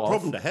turn it off,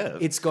 problem to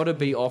have. It's got to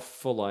be off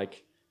for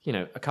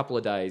a couple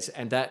of days,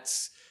 and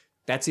that's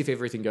if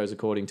everything goes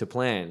according to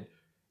plan.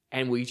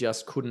 And we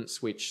just couldn't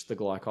switch the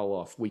glycol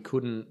off. We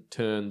couldn't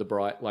turn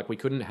the we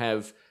couldn't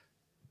have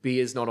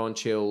beers not on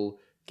chill,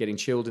 getting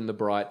chilled in the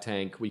bright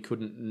tank. We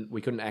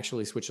couldn't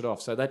actually switch it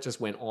off. So that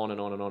just went on and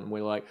on and on. And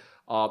we're like,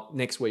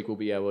 next week we'll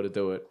be able to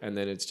do it. And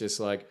then it's just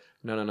like,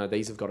 no,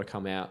 these have got to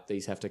come out.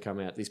 These have to come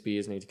out. These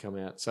beers need to come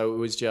out.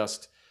 So it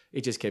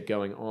just kept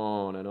going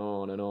on and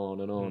on and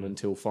on and on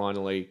until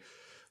finally,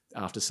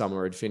 after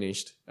summer had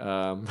finished,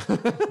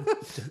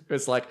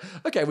 it's like,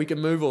 okay, we can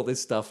move all this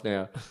stuff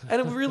now.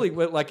 And it really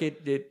went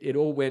it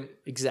all went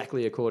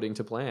exactly according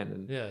to plan.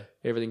 And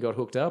everything got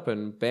hooked up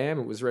and bam,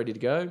 it was ready to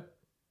go.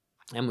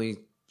 And we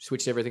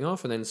switched everything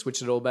off and then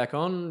switched it all back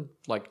on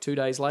 2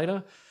 days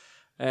later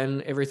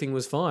and everything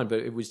was fine.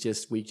 But it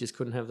was we just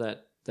couldn't have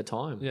the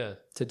time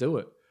to do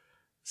it.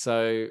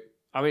 So,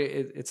 I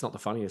mean, it's not the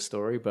funniest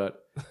story,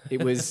 but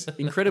it was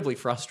incredibly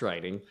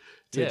frustrating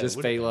to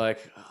just be like,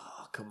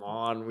 oh, come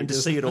on. And to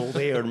see it all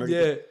there.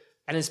 And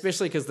and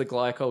especially because the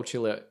glycol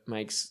chiller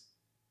makes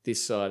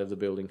this side of the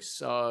building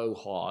so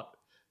hot.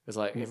 It's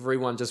like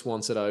everyone just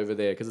wants it over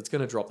there because it's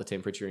going to drop the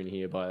temperature in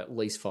here by at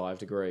least 5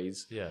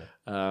 degrees. Yeah.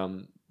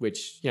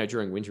 Which,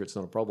 during winter it's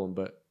not a problem,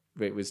 but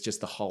it was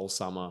just the whole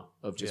summer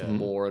of just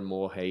more and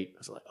more heat. I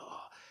was like, oh.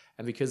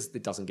 And because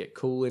it doesn't get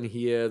cool in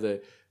here,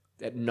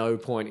 at no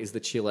point is the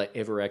chiller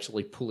ever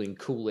actually pulling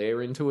cool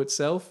air into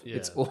itself. Yeah.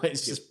 It's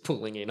always just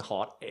pulling in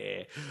hot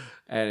air.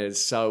 And it's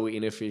so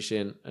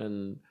inefficient.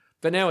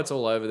 But now it's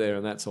all over there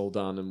and that's all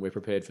done and we're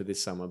prepared for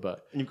this summer. And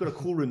you've got a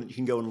cool room that you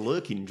can go and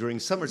lurk in during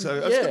summer.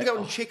 So I was going to go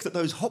and check that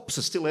those hops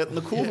are still out in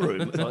the cool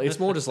room. Well, it's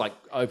more just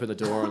open the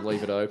door and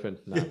leave it open.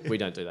 No, we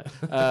don't do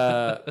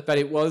that. But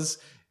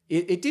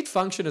it did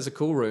function as a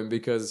cool room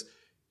because,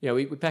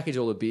 we package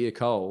all the beer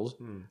cold.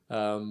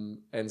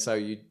 And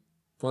so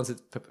once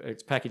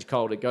it's packaged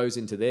cold, it goes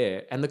into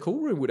there. And the cool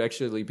room would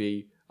actually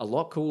be a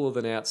lot cooler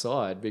than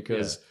outside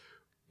because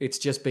it's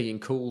just being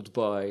cooled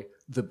by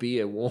the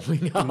beer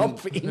warming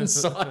up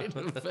inside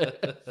of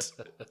it.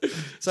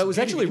 So it was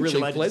actually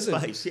really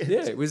pleasant. Space, yes.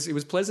 Yeah, it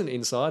was pleasant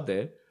inside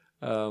there.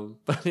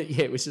 But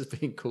it was just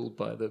being cooled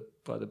by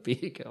the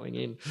beer going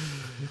in.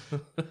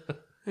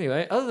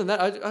 Anyway, other than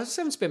that, I just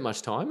haven't spent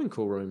much time in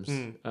cool rooms.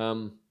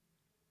 I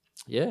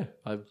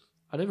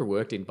never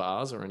worked in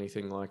bars or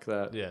anything like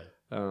that. Yeah.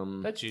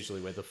 That's usually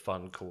where the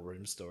fun cool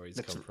room stories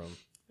come from.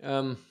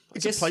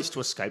 It's a place to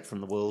escape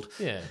from the world.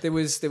 Yeah. There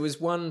was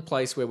one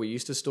place where we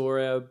used to store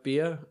our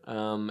beer,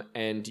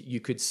 and you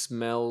could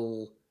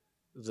smell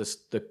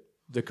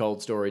the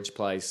cold storage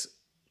place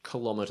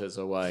kilometers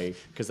away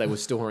because they were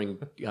storing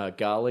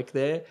garlic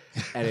there,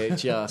 and it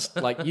just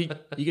like you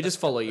could just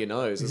follow your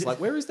nose. It's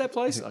like, where is that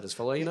place? I just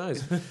follow your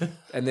nose,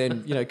 and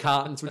then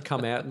cartons would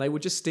come out and they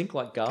would just stink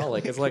like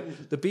garlic. It's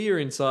like the beer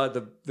inside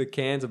the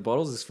cans and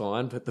bottles is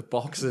fine, but the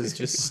boxes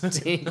just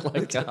stink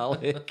like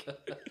garlic.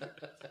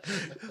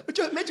 Which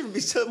I imagine would be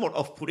somewhat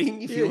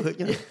off-putting if you were,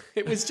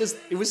 It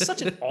was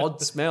such an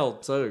odd smell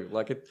too.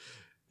 Like it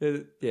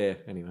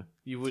anyway.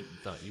 You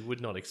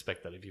would not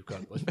expect that if you've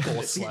got like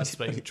 4 slats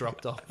being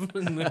dropped off.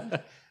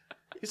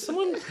 Is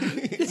someone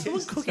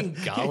cooking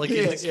garlic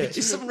in the kitchen?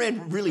 Is someone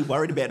around really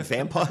worried about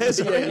vampires?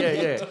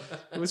 Yeah.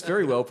 It was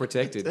very well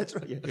protected. That's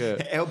right.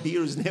 Yeah. Our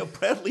beer is now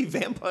proudly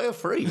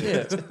vampire-free.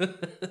 Yeah.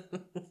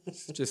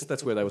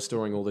 That's where they were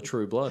storing all the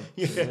true blood.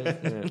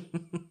 Yeah.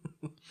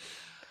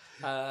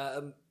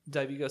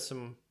 Dave, you got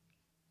some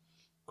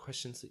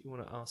questions that you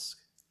want to ask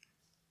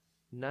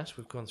Nat?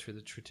 We've gone through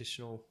the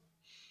traditional.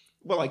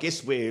 Well, I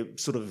guess we're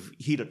sort of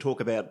here to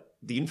talk about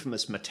the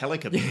infamous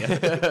Metallica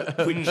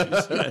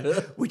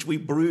beer, which we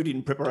brewed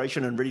in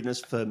preparation and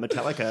readiness for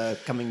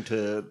Metallica coming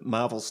to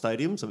Marvel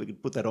Stadium, so we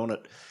could put that on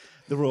at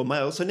the Royal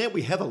Mail. So now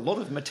we have a lot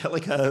of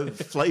Metallica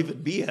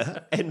flavoured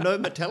beer and no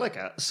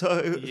Metallica.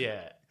 So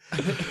yeah.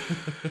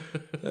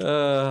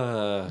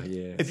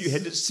 Have you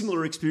had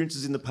similar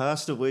experiences in the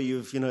past of where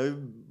you've,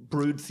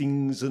 brewed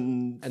things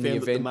and found the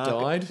event the market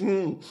died?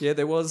 Mm. Yeah,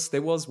 there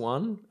was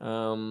one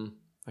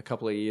a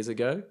couple of years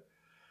ago.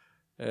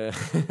 And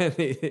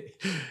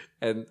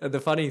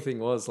the funny thing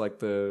was, like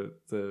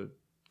the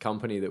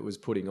company that was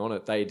putting on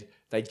it,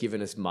 they'd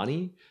given us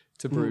money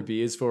to brew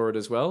beers for it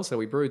as well. So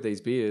we brewed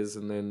these beers,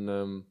 and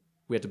then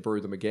we had to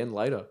brew them again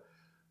later.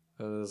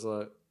 I was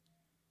like,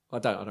 I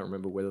don't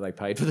remember whether they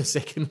paid for the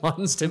second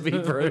ones to be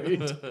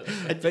brewed.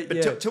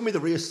 But tell me the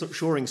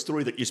reassuring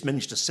story that you just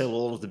managed to sell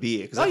all of the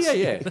beer.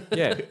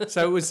 Yeah.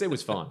 So it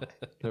was fine.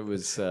 It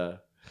was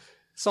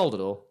sold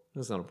it all.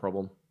 That's not a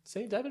problem.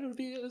 See, David,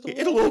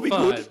 it'll all be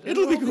good.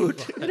 It'll be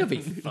good. It'll be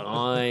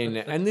fine.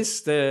 And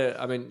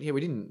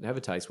we didn't have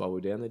a taste while we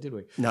were down there, did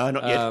we? No,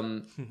 not yet.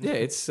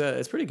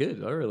 It's pretty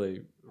good. I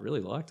really,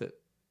 really liked it.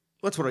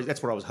 That's what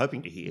I was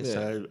hoping to hear. Yeah.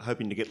 So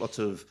hoping to get lots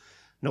of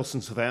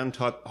Nelson Sauvin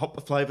type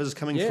hop flavours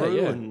coming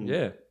through.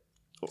 Yeah.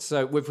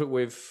 So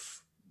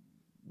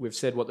we've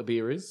said what the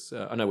beer is.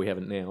 I know we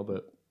haven't now,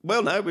 but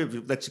well, no,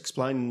 let's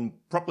explain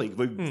properly.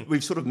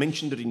 We've sort of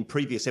mentioned it in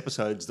previous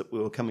episodes that we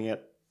were coming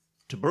out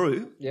to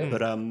brew. Yeah.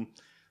 But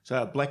so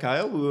our black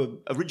ale, we were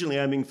originally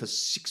aiming for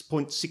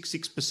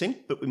 6.66%,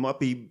 but we might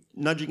be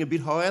nudging a bit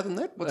higher than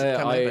that. What's it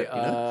coming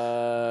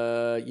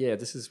at?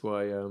 This is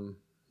why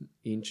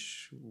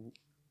Inch.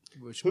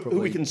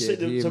 We can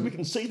see so we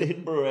can see the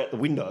head brewer out the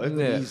window.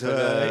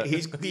 Yeah,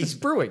 he's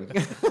brewing.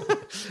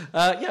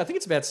 I think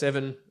it's about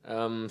 7.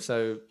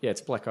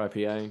 It's black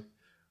IPA,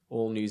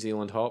 all New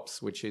Zealand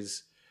hops, which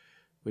is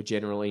we're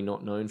generally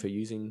not known for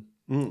using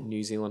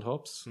New Zealand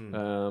hops.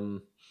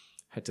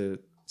 Had to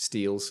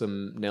steal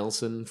some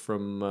Nelson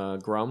from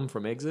Grum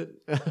from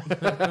Exit.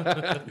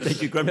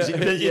 Thank you, Grum.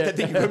 Thank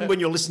you, Grum, when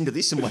you're listening to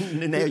this,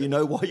 and now you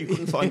know why you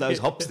couldn't find those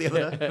hops the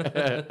other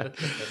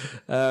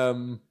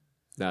day.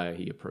 No,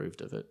 he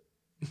approved of it.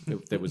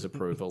 There was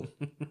approval.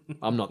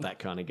 I'm not that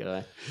kind of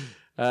guy.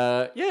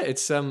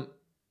 It's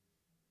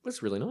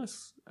really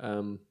nice.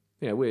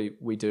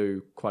 We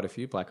do quite a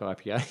few black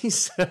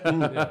IPAs,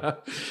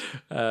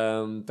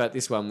 but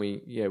this one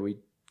we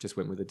just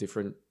went with a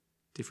different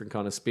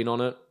kind of spin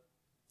on it.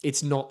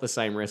 It's not the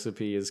same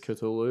recipe as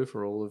Cthulhu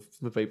for all of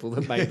the people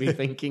that may be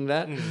thinking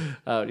that.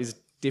 It is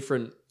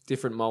different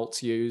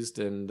malts used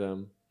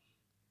and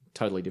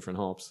totally different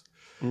hops.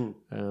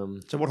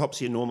 So what hops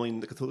are you normally in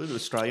the Cthulhu? The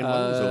Australian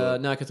ones? Or?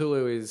 No,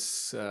 Cthulhu is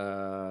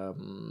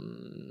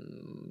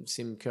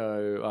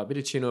Simcoe, a bit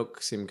of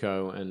Chinook,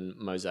 Simcoe, and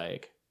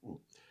Mosaic.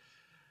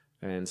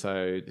 And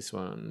so this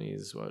one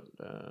is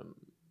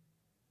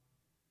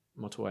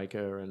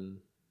Motueka and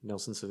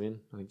Nelson Sauvin.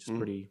 I think just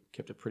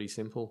kept it pretty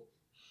simple.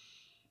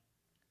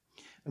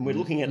 And we're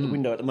looking out the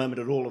window at the moment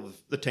at all of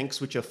the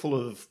tanks, which are full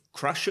of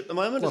crush at the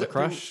moment. A lot of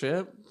crush,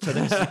 yeah. So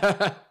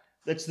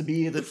that's the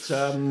beer that's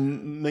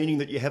meaning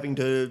that you're having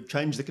to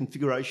change the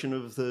configuration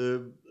of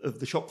the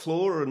shop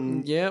floor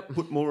and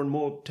put more and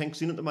more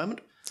tanks in at the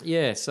moment?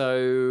 Yeah,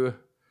 so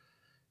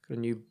got a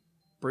new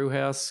brew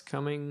house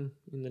coming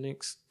in the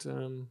next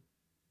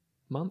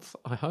month,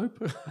 I hope.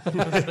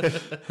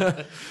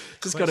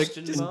 just got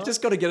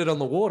to get it on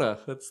the water.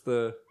 That's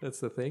the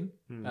thing.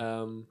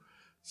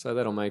 So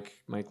that'll make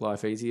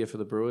life easier for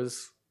the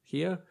brewers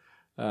here,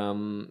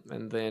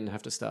 and then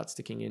have to start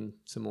sticking in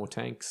some more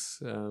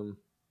tanks.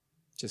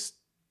 Got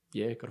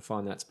to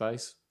find that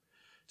space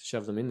to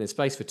shove them in. There's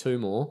space for 2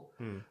 more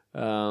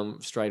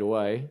straight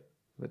away,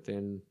 but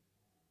then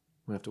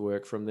we'll have to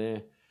work from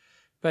there.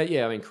 But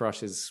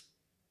crush is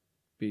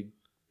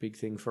big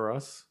thing for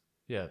us.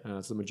 Yeah,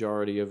 it's the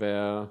majority of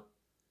our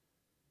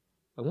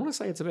I want to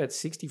say it's about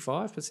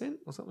 65%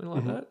 or something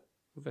like that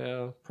of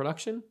our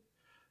production,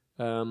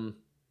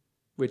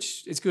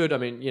 which is good. I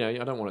mean,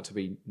 I don't want it to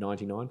be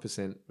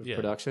 99% of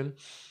production,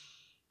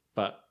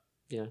 but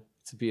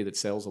it's a beer that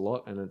sells a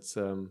lot and it's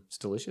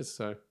delicious.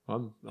 So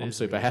I'm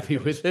super happy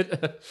with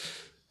it.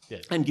 Yeah.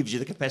 And gives you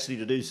the capacity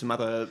to do some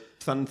other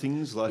fun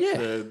things like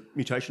the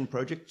mutation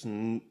projects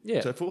and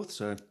so forth.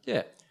 So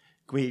can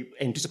we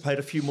anticipate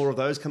a few more of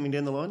those coming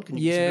down the line? Can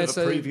you give us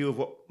a preview of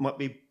what might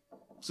be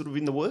sort of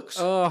in the works?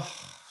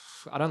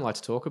 I don't like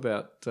to talk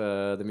about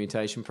the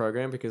mutation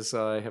program because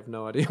I have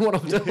no idea what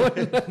I'm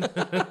doing.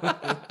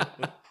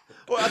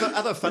 Or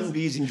other fun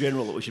beers in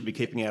general that we should be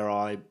keeping our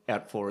eye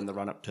out for in the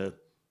run-up to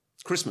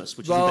Christmas,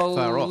 which isn't that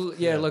far off.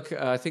 Yeah, look,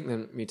 I think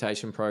the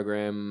mutation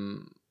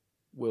program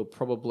will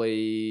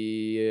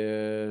probably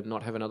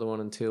not have another one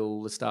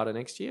until the start of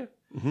next year.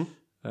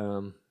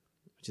 I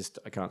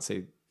can't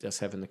see us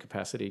having the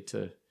capacity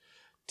to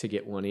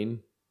get one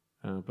in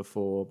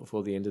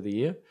before the end of the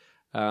year.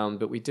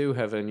 But we do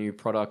have a new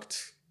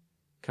product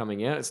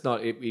coming out.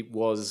 It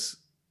was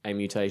a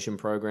mutation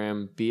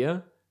program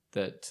beer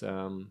that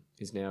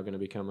is now going to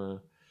become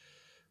a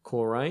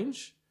core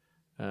range.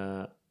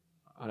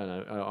 I don't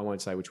know. I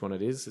won't say which one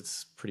it is.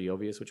 It's pretty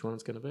obvious which one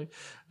it's going to be.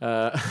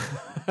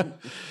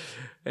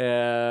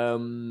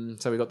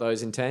 So we got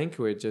those in tank.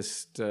 We're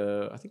just,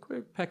 I think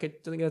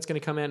that's going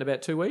to come out in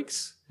about 2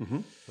 weeks.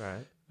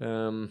 Right.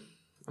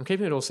 I'm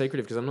keeping it all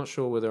secretive because I'm not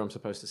sure whether I'm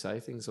supposed to say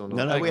things or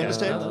not. No, we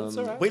understand. That's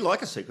all right. We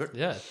like a secret.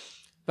 Yeah.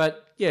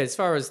 But yeah, as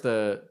far as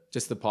the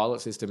pilot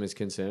system is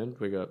concerned,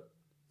 we got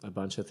a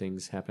bunch of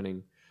things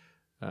happening.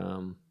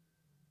 A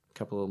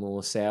couple of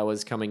more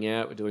sours coming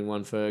out. We're doing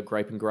one for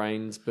Grape and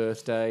Grain's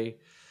birthday,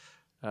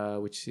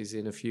 which is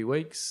in a few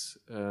weeks.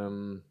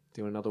 Doing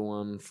another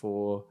one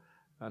for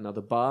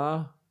another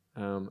bar.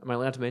 Am I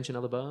allowed to mention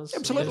other bars?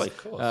 Absolutely. Yes,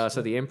 of course.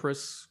 So the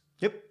Empress.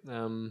 Yep.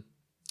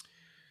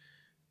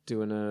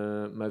 Doing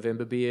a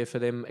Movember beer for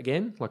them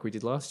again, like we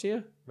did last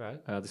year. Right.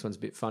 This one's a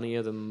bit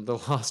funnier than the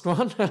last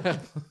one.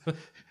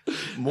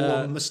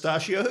 More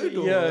mustachioed?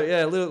 Or?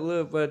 Yeah, a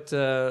little, but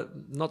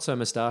not so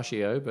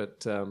mustachio,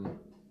 but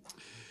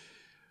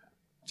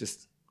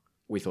just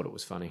we thought it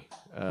was funny.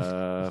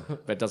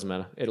 But it doesn't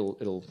matter.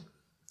 It'll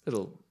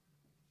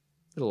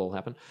all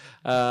happen.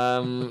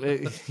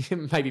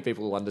 Maybe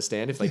people will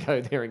understand if they go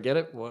there and get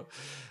it. Well,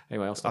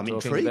 anyway, I'll stop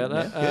talking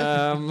about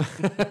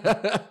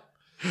that.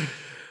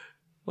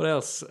 What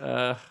else?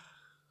 I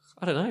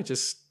don't know.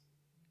 Just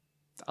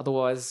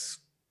otherwise,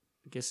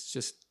 I guess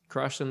just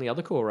crushing the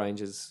other core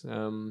ranges.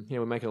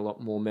 We're making a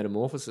lot more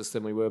Metamorphosis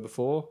than we were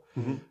before.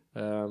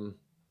 And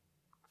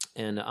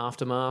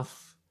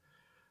Aftermath.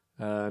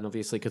 And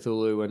obviously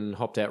Cthulhu and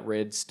Hopped Out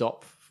Red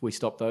we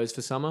stopped those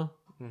for summer.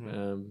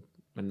 And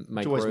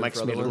make it always room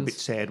makes for me a little bit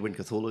sad when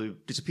Cthulhu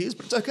disappears,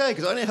 but it's okay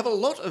because I only have a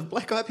lot of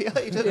black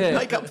IPA to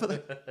make up for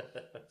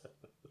that.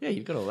 Yeah,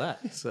 you've got all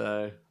that.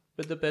 So,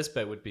 but the best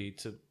bet would be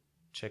to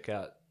check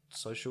out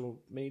social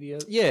media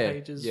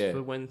pages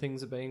for when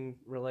things are being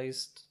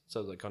released. So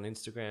like on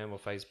Instagram or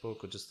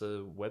Facebook or just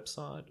the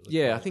website?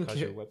 I think...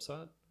 Kaiju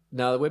website?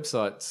 No, the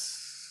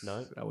website's...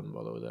 No? I wouldn't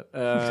bother with that.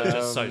 So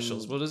just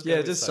socials. We'll just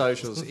go just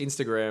socials.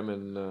 Instagram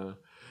and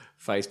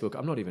Facebook.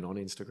 I'm not even on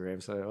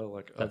Instagram,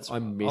 so I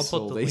miss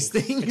all these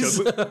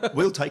things.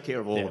 We'll take care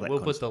of all of that.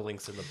 We'll put the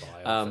links in the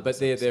bio. But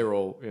they're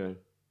all,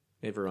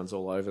 everyone's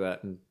all over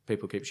that, and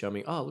people keep showing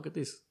me, oh, look at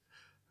this.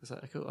 I was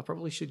like, I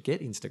probably should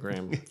get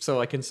Instagram so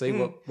I can see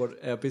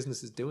what our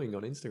business is doing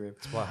on Instagram.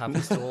 That's what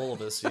happens to all of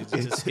us. You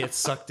just get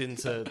sucked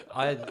into...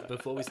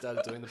 Before we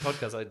started doing the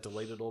podcast, I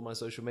deleted all my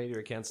social media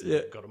accounts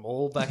and got them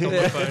all back on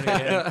my phone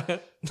again.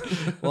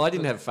 Well, I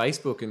didn't have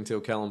Facebook until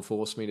Callum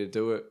forced me to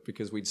do it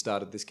because we'd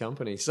started this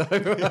company. So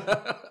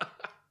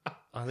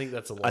I think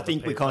that's a lot. I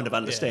think we kind of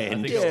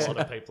understand. I think a lot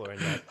of people are in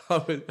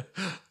that.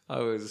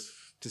 I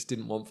just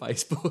didn't want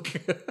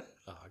Facebook.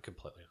 I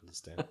completely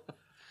understand.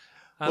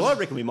 Well, I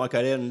reckon we might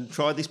go down and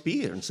try this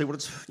beer and see what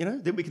it's,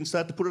 then we can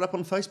start to put it up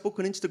on Facebook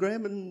and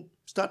Instagram and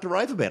start to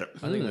rave about it.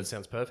 I think that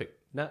sounds perfect.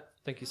 Nat,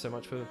 thank you so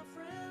much for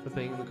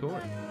being in the core.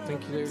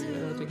 Thank you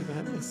for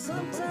having me.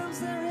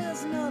 Sometimes there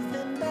is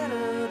nothing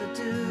better to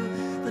do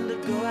than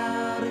to go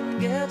out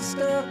and get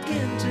stuck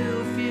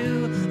into